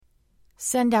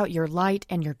Send out your light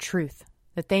and your truth,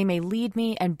 that they may lead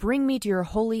me and bring me to your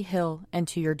holy hill and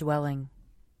to your dwelling.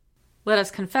 Let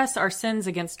us confess our sins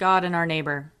against God and our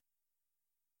neighbor.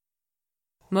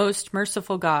 Most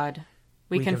merciful God,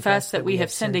 we confess that we have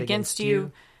sinned against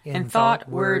you in thought,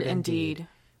 word, and deed,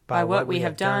 by what we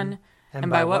have done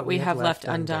and by what we have left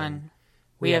undone.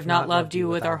 We have not loved you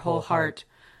with our whole heart.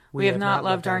 We have not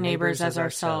loved our neighbors as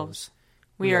ourselves.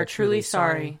 We are truly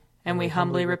sorry, and we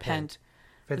humbly repent.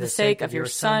 For the sake of your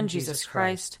Son, Jesus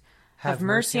Christ, have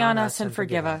mercy on us and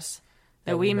forgive us,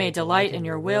 that we may delight in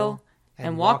your will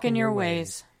and walk in your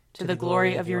ways, to the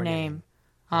glory of your name.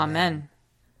 Amen.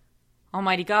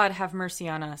 Almighty God, have mercy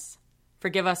on us.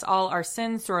 Forgive us all our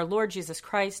sins through our Lord Jesus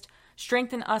Christ.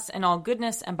 Strengthen us in all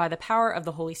goodness, and by the power of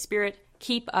the Holy Spirit,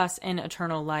 keep us in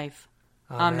eternal life.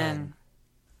 Amen.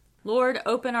 Lord,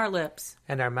 open our lips,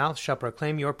 and our mouth shall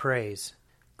proclaim your praise.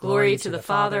 Glory to the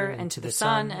Father, and to the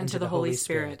Son, and to the Holy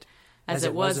Spirit, as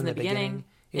it was in the beginning,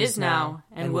 is now,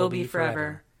 and will be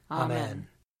forever. Amen.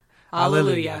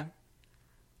 Alleluia.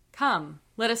 Come,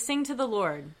 let us sing to the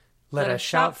Lord. Let us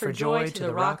shout for joy to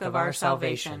the rock of our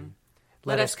salvation.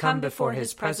 Let us come before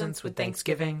his presence with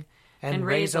thanksgiving, and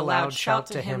raise a loud shout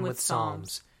to him with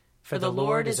psalms. For the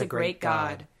Lord is a great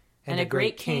God, and a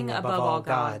great King above all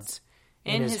gods.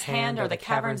 In his hand are the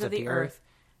caverns of the earth,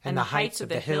 and the heights of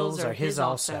the hills are his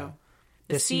also.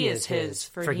 The sea is his,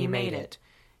 for he made it,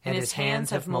 and his hands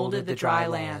have molded the dry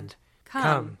land.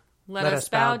 Come, let us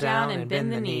bow down and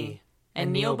bend the knee,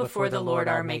 and kneel before the Lord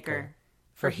our Maker.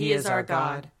 For he is our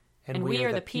God, and we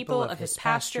are the people of his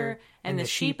pasture and the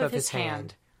sheep of his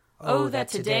hand. Oh, that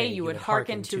today you would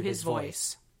hearken to his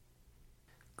voice.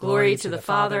 Glory to the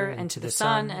Father, and to the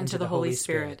Son, and to the Holy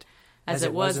Spirit, as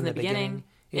it was in the beginning,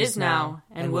 is now,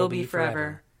 and will be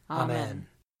forever. Amen.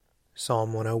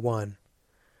 Psalm 101.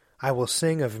 I will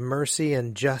sing of mercy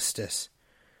and justice.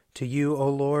 To you, O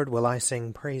Lord, will I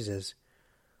sing praises.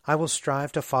 I will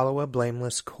strive to follow a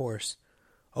blameless course.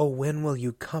 O when will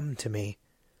you come to me?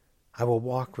 I will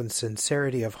walk with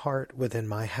sincerity of heart within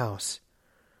my house.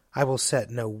 I will set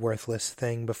no worthless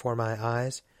thing before my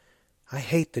eyes. I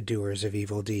hate the doers of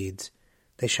evil deeds.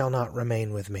 They shall not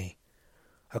remain with me.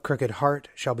 A crooked heart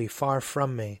shall be far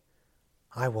from me.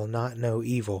 I will not know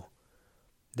evil.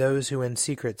 Those who in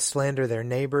secret slander their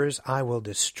neighbors I will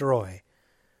destroy.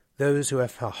 Those who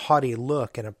have a haughty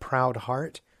look and a proud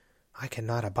heart I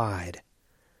cannot abide.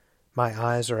 My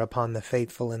eyes are upon the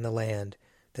faithful in the land,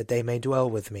 that they may dwell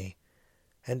with me.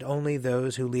 And only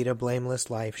those who lead a blameless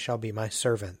life shall be my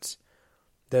servants.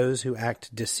 Those who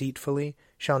act deceitfully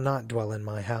shall not dwell in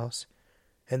my house,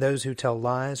 and those who tell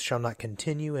lies shall not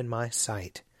continue in my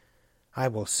sight. I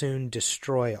will soon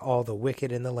destroy all the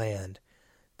wicked in the land,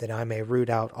 that I may root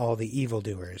out all the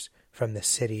evildoers from the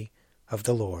city of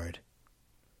the Lord.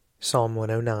 Psalm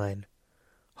 109.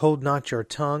 Hold not your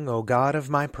tongue, O God of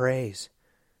my praise.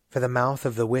 For the mouth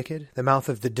of the wicked, the mouth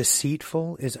of the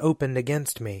deceitful, is opened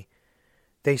against me.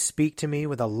 They speak to me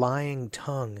with a lying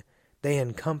tongue. They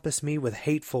encompass me with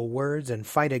hateful words and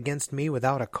fight against me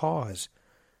without a cause.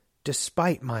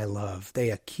 Despite my love, they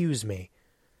accuse me.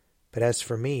 But as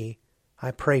for me,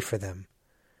 I pray for them.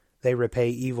 They repay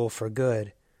evil for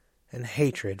good, and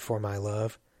hatred for my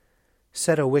love.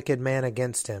 Set a wicked man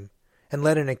against him, and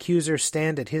let an accuser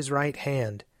stand at his right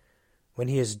hand. When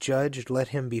he is judged, let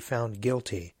him be found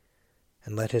guilty,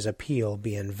 and let his appeal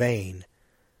be in vain.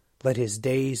 Let his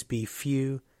days be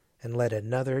few, and let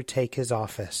another take his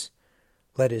office.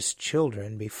 Let his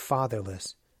children be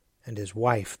fatherless, and his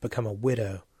wife become a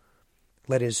widow.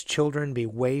 Let his children be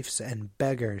waifs and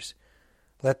beggars.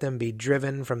 Let them be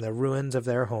driven from the ruins of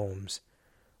their homes.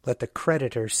 Let the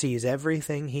creditor seize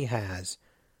everything he has.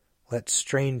 Let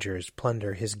strangers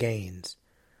plunder his gains.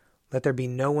 Let there be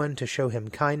no one to show him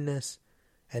kindness,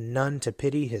 and none to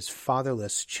pity his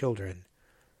fatherless children.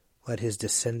 Let his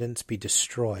descendants be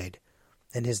destroyed,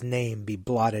 and his name be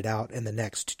blotted out in the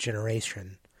next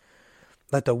generation.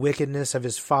 Let the wickedness of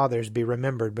his fathers be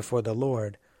remembered before the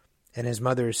Lord, and his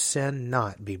mother's sin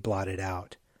not be blotted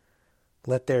out.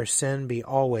 Let their sin be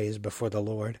always before the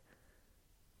Lord,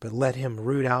 but let him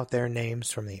root out their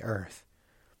names from the earth,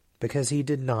 because he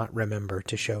did not remember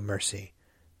to show mercy,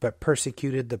 but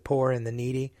persecuted the poor and the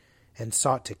needy, and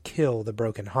sought to kill the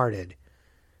broken-hearted.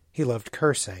 He loved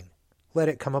cursing. Let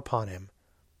it come upon him.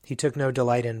 He took no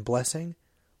delight in blessing.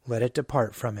 Let it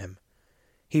depart from him.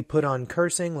 He put on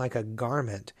cursing like a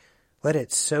garment. Let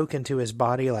it soak into his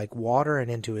body like water,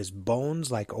 and into his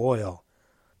bones like oil.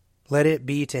 Let it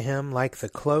be to him like the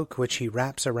cloak which he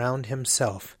wraps around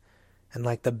himself, and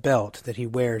like the belt that he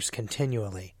wears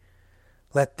continually.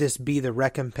 Let this be the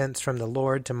recompense from the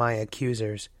Lord to my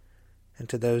accusers, and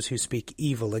to those who speak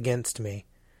evil against me.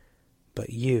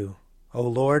 But you, O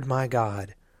Lord my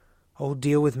God,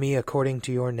 deal with me according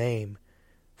to your name.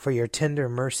 For your tender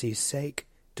mercy's sake,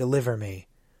 deliver me.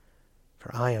 For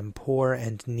I am poor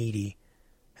and needy,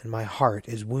 and my heart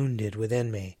is wounded within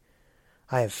me.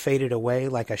 I have faded away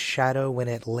like a shadow when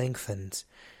it lengthens.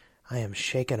 I am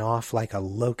shaken off like a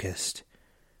locust.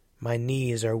 My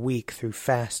knees are weak through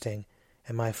fasting,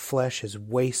 and my flesh is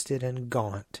wasted and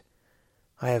gaunt.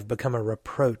 I have become a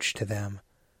reproach to them.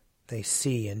 They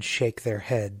see and shake their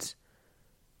heads.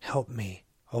 Help me,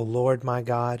 O Lord my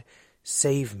God,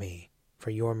 save me for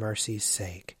your mercy's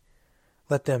sake.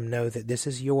 Let them know that this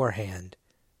is your hand,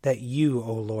 that you,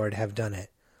 O Lord, have done it.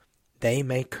 They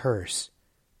may curse,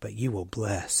 but you will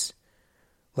bless.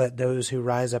 Let those who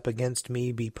rise up against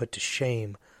me be put to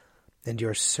shame, and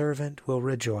your servant will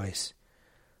rejoice.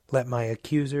 Let my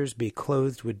accusers be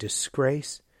clothed with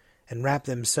disgrace, and wrap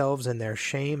themselves in their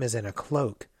shame as in a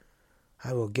cloak.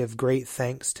 I will give great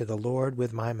thanks to the Lord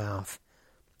with my mouth.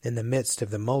 In the midst of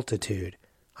the multitude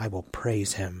I will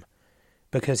praise him,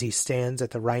 because he stands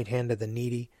at the right hand of the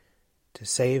needy to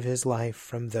save his life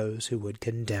from those who would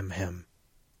condemn him.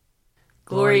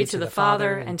 Glory to the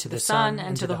Father, and to the Son,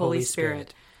 and to the Holy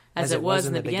Spirit, as it was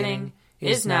in the beginning,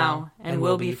 is now, and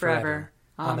will be forever.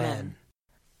 Amen.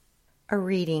 A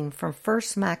reading from 1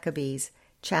 Maccabees,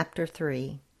 chapter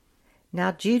 3.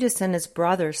 Now Judas and his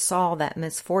brothers saw that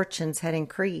misfortunes had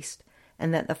increased,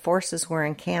 and that the forces were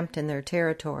encamped in their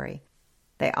territory.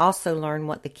 They also learned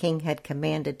what the king had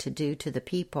commanded to do to the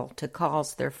people to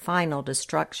cause their final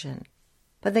destruction.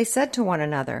 But they said to one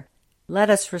another, "Let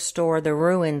us restore the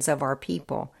ruins of our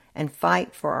people, and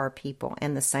fight for our people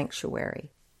and the sanctuary."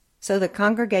 So the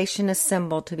congregation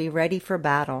assembled to be ready for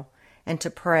battle, and to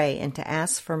pray and to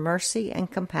ask for mercy and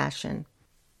compassion.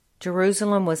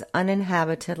 Jerusalem was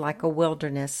uninhabited like a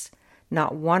wilderness.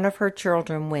 Not one of her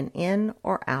children went in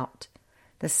or out.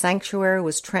 The sanctuary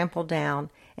was trampled down,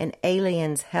 and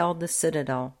aliens held the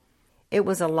citadel. It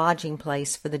was a lodging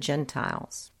place for the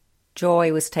Gentiles.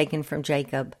 Joy was taken from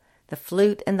Jacob. The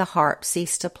flute and the harp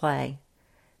ceased to play.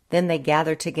 Then they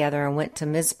gathered together and went to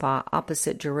Mizpah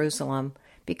opposite Jerusalem,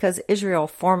 because Israel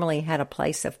formerly had a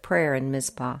place of prayer in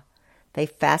Mizpah. They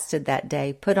fasted that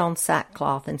day, put on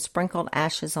sackcloth, and sprinkled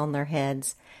ashes on their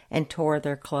heads, and tore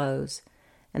their clothes.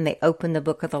 And they opened the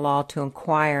book of the law to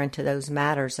inquire into those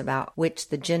matters about which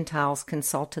the Gentiles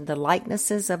consulted the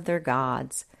likenesses of their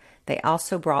gods. They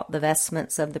also brought the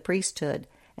vestments of the priesthood,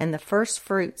 and the first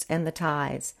fruits and the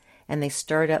tithes, and they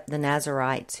stirred up the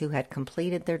Nazarites who had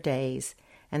completed their days,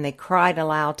 and they cried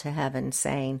aloud to heaven,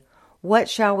 saying, "What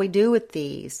shall we do with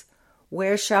these?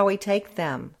 Where shall we take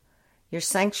them? Your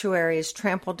sanctuary is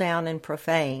trampled down and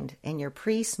profaned, and your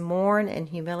priests mourn in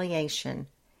humiliation.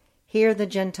 Here the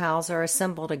Gentiles are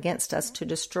assembled against us to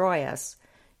destroy us.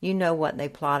 You know what they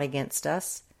plot against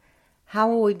us. How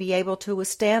will we be able to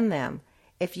withstand them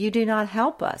if you do not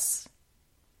help us?"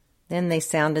 Then they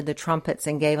sounded the trumpets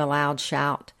and gave a loud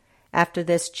shout. After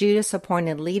this, Judas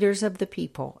appointed leaders of the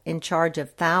people in charge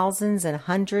of thousands and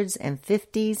hundreds and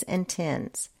fifties and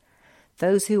tens.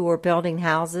 Those who were building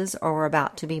houses or were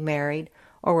about to be married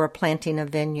or were planting a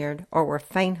vineyard or were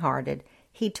faint-hearted,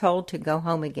 he told to go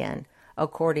home again,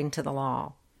 according to the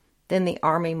law. Then the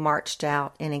army marched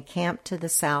out and encamped to the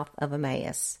south of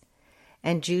Emmaus.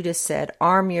 And Judas said,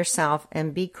 "Arm yourself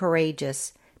and be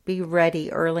courageous. Be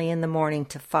ready early in the morning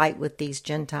to fight with these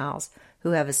Gentiles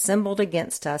who have assembled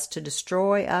against us to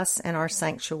destroy us and our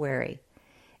sanctuary.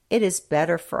 It is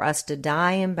better for us to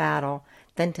die in battle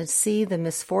than to see the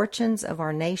misfortunes of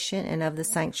our nation and of the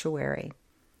sanctuary.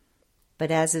 But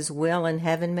as his will in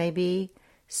heaven may be,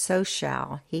 so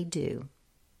shall he do."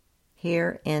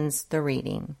 Here ends the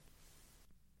reading.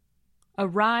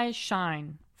 Arise,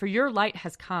 shine, for your light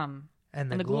has come,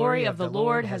 and the glory of the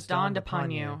Lord has dawned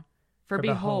upon you. For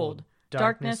behold,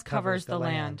 darkness covers the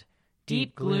land,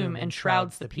 deep gloom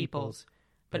enshrouds the peoples.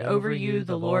 But over you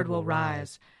the Lord will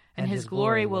rise, and his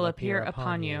glory will appear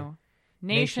upon you.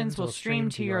 Nations will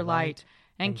stream to your light,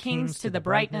 and kings to the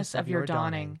brightness of your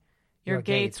dawning. Your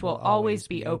gates will always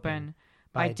be open.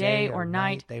 By day or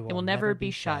night they will never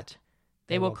be shut.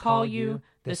 They will call you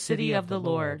the city of the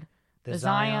Lord, the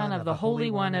Zion of the Holy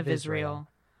One of Israel.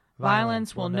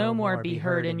 Violence will no more be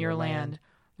heard in your land,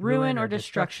 ruin or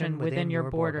destruction within your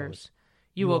borders.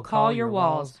 You will call your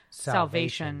walls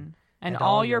salvation, and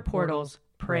all your portals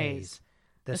praise.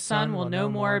 The sun will no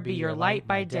more be your light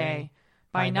by day.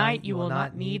 By night you will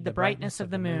not need the brightness of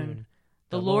the moon.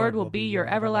 The Lord will be your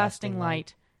everlasting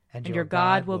light, and your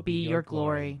God will be your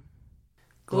glory.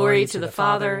 Glory to the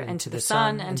Father, and to the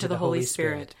Son, and to the Holy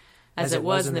Spirit, as it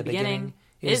was in the beginning,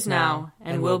 is now,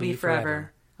 and will be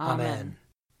forever. Amen.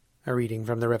 A reading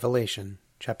from the Revelation,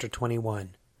 chapter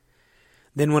 21.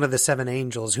 Then one of the 7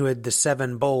 angels, who had the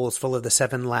 7 bowls full of the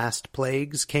 7 last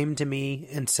plagues, came to me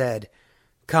and said,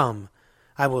 "Come,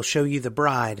 I will show you the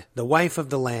bride, the wife of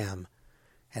the Lamb."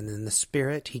 And in the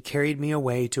Spirit he carried me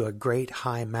away to a great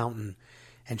high mountain,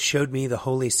 and showed me the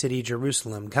holy city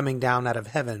Jerusalem, coming down out of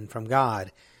heaven from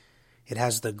God. It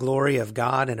has the glory of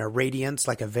God and a radiance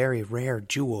like a very rare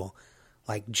jewel,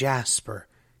 like jasper,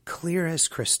 clear as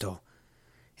crystal.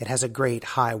 It has a great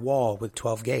high wall with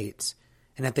 12 gates,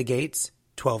 and at the gates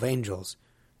 12 angels,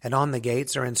 and on the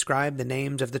gates are inscribed the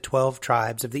names of the 12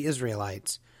 tribes of the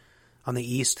Israelites. On the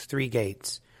east 3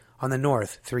 gates, on the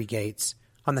north 3 gates,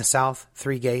 on the south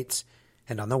 3 gates,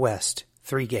 and on the west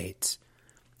 3 gates.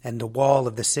 And the wall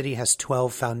of the city has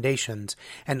 12 foundations,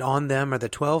 and on them are the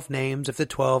 12 names of the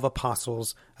 12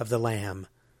 apostles of the Lamb.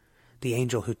 The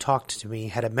angel who talked to me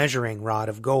had a measuring rod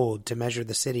of gold to measure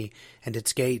the city and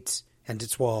its gates and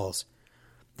its walls.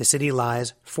 The city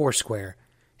lies 4 square,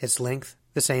 its length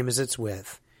the same as its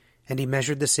width. And he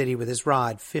measured the city with his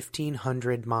rod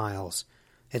 1,500 miles.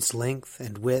 Its length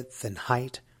and width and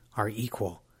height are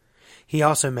equal. He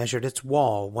also measured its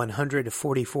wall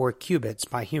 144 cubits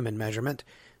by human measurement,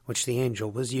 which the angel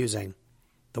was using.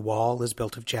 The wall is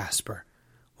built of jasper,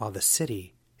 while the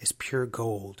city is pure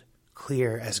gold,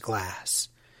 clear as glass.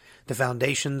 The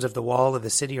foundations of the wall of the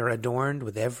city are adorned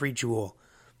with every jewel.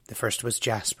 The first was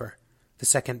jasper, the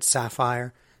second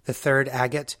sapphire, the third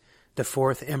agate, the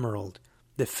fourth emerald,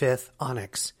 the fifth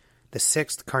onyx, the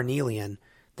sixth carnelian,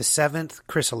 the 7th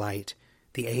chrysolite,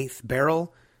 the 8th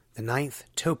beryl, the 9th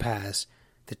topaz,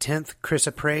 the 10th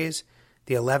chrysoprase,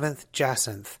 the 11th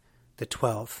jacinth, the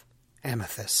 12th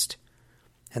amethyst.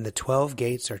 And the 12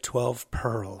 gates are 12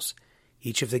 pearls.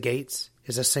 Each of the gates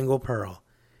is a single pearl,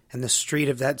 and the street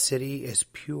of that city is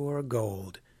pure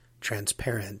gold,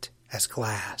 transparent as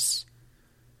glass.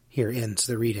 Here ends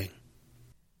the reading.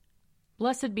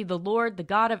 Blessed be the Lord, the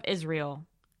God of Israel.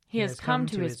 He has come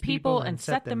to his people and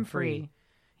set them free.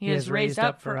 He has raised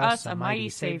up for us a mighty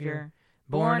Savior,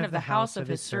 born of the house of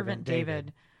his servant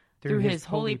David. Through his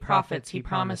holy prophets he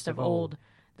promised of old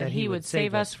that he would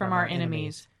save us from our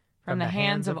enemies, from the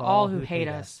hands of all who hate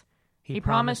us. He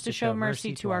promised to show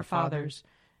mercy to our fathers,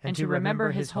 and to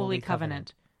remember his holy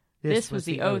covenant. This was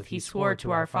the oath he swore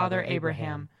to our father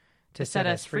Abraham, to set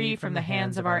us free from the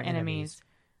hands of our enemies,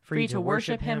 free to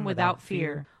worship him without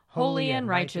fear, holy and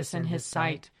righteous in his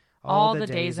sight, all the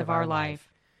days of our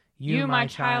life. You, my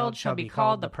child, shall be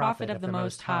called the prophet of the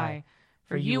Most High,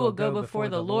 for you will go before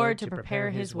the Lord to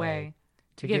prepare his way,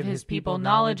 to give his people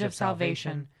knowledge of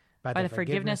salvation by the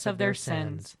forgiveness of their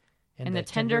sins. In the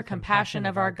tender compassion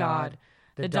of our God,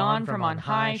 the dawn from on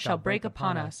high shall break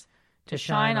upon us, to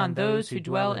shine on those who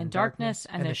dwell in darkness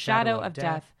and the shadow of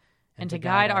death, and to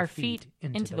guide our feet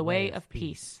into the way of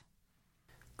peace.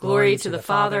 Glory to the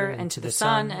Father, and to the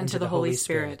Son, and to the Holy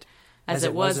Spirit, as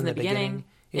it was in the beginning,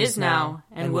 is now,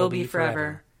 and will be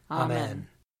forever. Amen.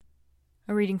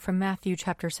 A reading from Matthew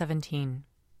chapter 17.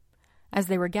 As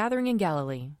they were gathering in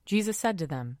Galilee, Jesus said to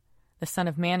them, "The Son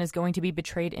of Man is going to be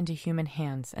betrayed into human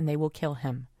hands, and they will kill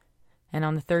him. And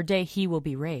on the 3rd day he will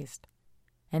be raised."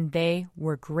 And they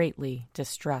were greatly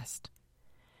distressed.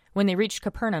 When they reached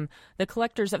Capernaum, the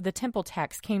collectors of the temple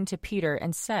tax came to Peter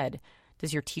and said,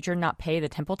 "Does your teacher not pay the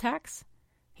temple tax?"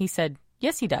 He said,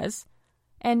 "Yes, he does."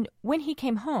 And when he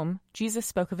came home, Jesus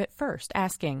spoke of it first,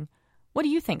 asking, "What do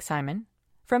you think, Simon?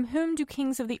 From whom do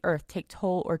kings of the earth take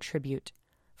toll or tribute?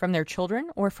 From their children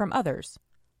or from others?"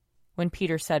 When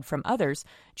Peter said, "From others,"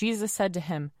 Jesus said to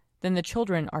him, "Then the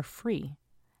children are free.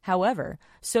 However,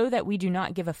 so that we do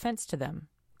not give offense to them,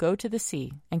 go to the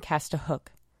sea and cast a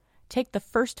hook. Take the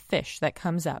first fish that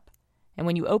comes up, and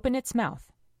when you open its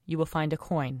mouth, you will find a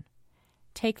coin.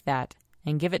 Take that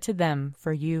and give it to them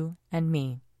for you and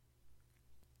me."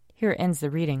 Here ends the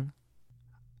reading.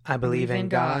 I believe in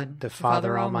God, the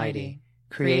Father Almighty,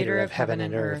 creator of heaven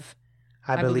and earth.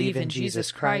 I believe in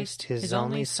Jesus Christ, his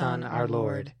only Son, our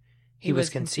Lord. He was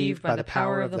conceived by the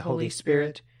power of the Holy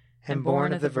Spirit and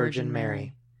born of the Virgin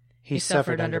Mary. He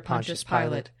suffered under Pontius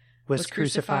Pilate, was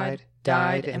crucified,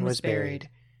 died, and was buried.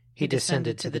 He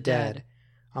descended to the dead.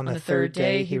 On the 3rd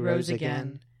day he rose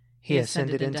again. He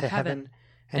ascended into heaven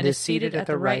and is seated at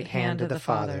the right hand of the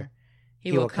Father.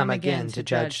 He will come again to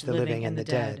judge the living and the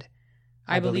dead.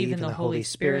 I believe in the Holy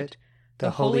Spirit,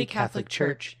 the Holy Catholic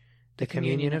Church, the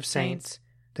communion of saints,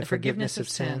 the forgiveness of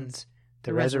sins,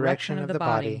 the resurrection of the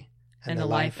body, and the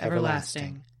life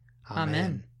everlasting.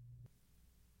 Amen.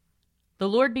 The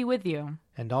Lord be with you.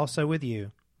 And also with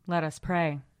you. Let us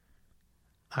pray.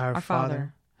 Our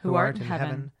Father, who art in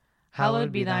heaven,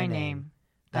 hallowed be thy name.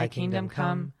 Thy kingdom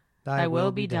come, Thy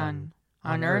will be done,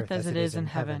 on earth as it is in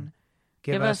heaven.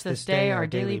 Give us this day our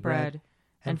daily bread,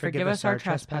 and forgive us our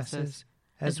trespasses,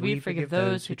 as we forgive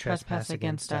those who trespass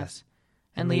against us.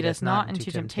 And lead us not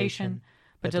into temptation,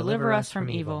 but deliver us from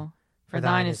evil. For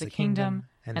thine is the kingdom,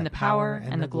 and the power,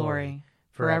 and the glory,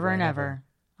 forever and ever.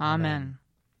 Amen.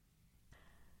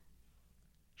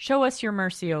 Show us your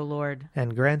mercy, O Lord,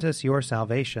 and grant us your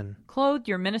salvation. Clothe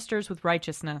your ministers with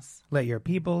righteousness. Let your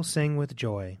people sing with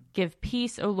joy. Give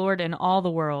peace, O Lord, in all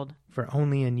the world. For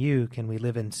only in you can we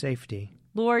live in safety.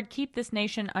 Lord, keep this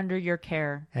nation under your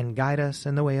care. And guide us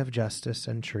in the way of justice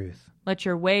and truth. Let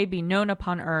your way be known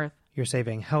upon earth. Your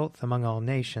saving health among all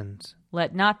nations.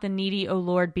 Let not the needy, O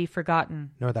Lord, be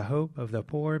forgotten. Nor the hope of the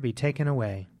poor be taken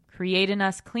away. Create in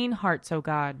us clean hearts, O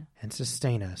God. And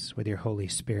sustain us with your Holy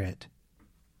Spirit.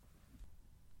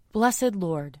 Blessed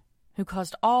Lord, who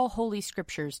caused all holy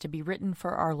scriptures to be written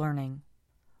for our learning,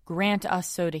 grant us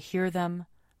so to hear them,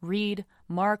 read,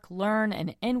 mark, learn,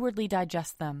 and inwardly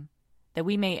digest them, that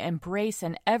we may embrace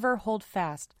and ever hold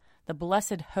fast the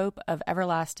blessed hope of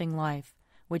everlasting life,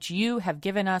 which you have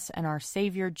given us in our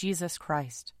Savior Jesus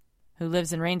Christ, who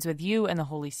lives and reigns with you and the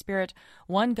Holy Spirit,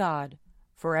 one God,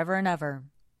 forever and ever.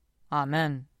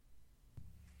 Amen.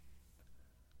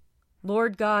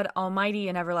 Lord God, almighty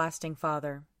and everlasting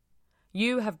Father,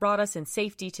 you have brought us in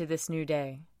safety to this new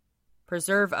day.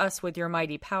 Preserve us with your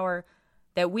mighty power,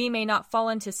 that we may not fall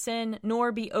into sin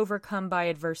nor be overcome by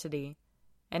adversity.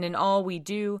 And in all we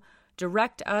do,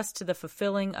 direct us to the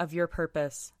fulfilling of your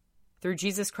purpose. Through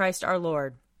Jesus Christ our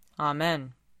Lord.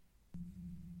 Amen.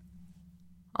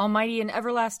 Almighty and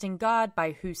everlasting God,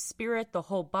 by whose Spirit the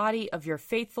whole body of your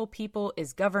faithful people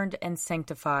is governed and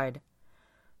sanctified,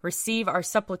 receive our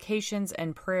supplications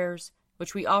and prayers,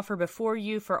 which we offer before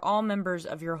you for all members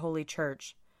of your holy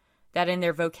church, that in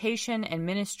their vocation and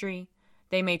ministry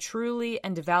they may truly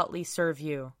and devoutly serve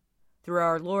you. Through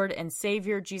our Lord and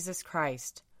Savior Jesus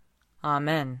Christ.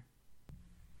 Amen.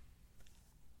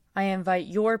 I invite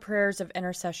your prayers of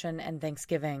intercession and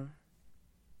thanksgiving.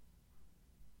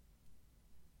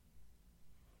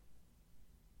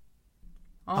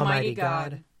 Almighty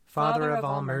God, Father of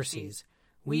all mercies,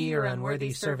 we, your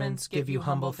unworthy servants, give you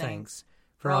humble thanks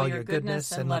for all your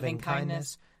goodness and loving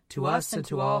kindness to us and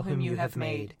to all whom you have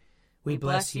made. We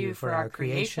bless you for our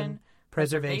creation,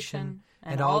 preservation,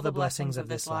 and all the blessings of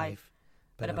this life,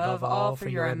 but above all for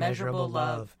your immeasurable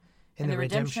love in the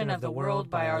redemption of the world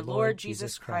by our Lord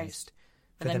Jesus Christ,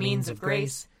 for the means of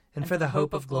grace and for the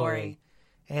hope of glory.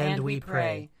 And we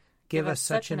pray, give us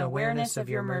such an awareness of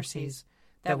your mercies,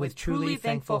 that with truly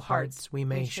thankful hearts we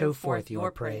may show forth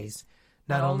your praise,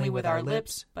 not only with our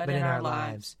lips, but in our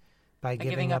lives, by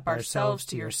giving up ourselves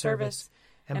to your service,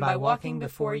 and by walking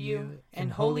before you in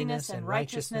holiness and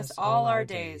righteousness all our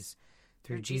days,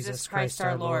 through Jesus Christ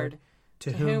our Lord,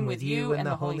 to whom with you and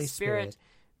the Holy Spirit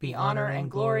be honor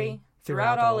and glory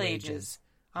throughout all ages.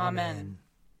 Amen.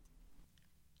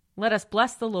 Let us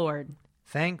bless the Lord.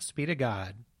 Thanks be to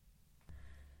God.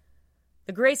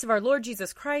 The grace of our Lord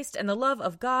Jesus Christ and the love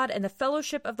of God and the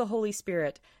fellowship of the Holy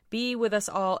Spirit be with us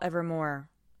all evermore.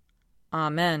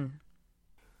 Amen.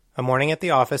 A Morning at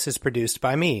the Office is produced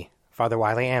by me, Father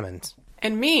Wiley Ammons.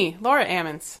 And me, Laura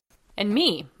Ammons. And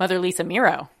me, Mother Lisa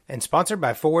Meirow. And sponsored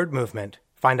by Forward Movement.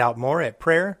 Find out more at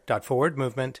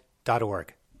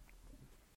prayer.forwardmovement.org.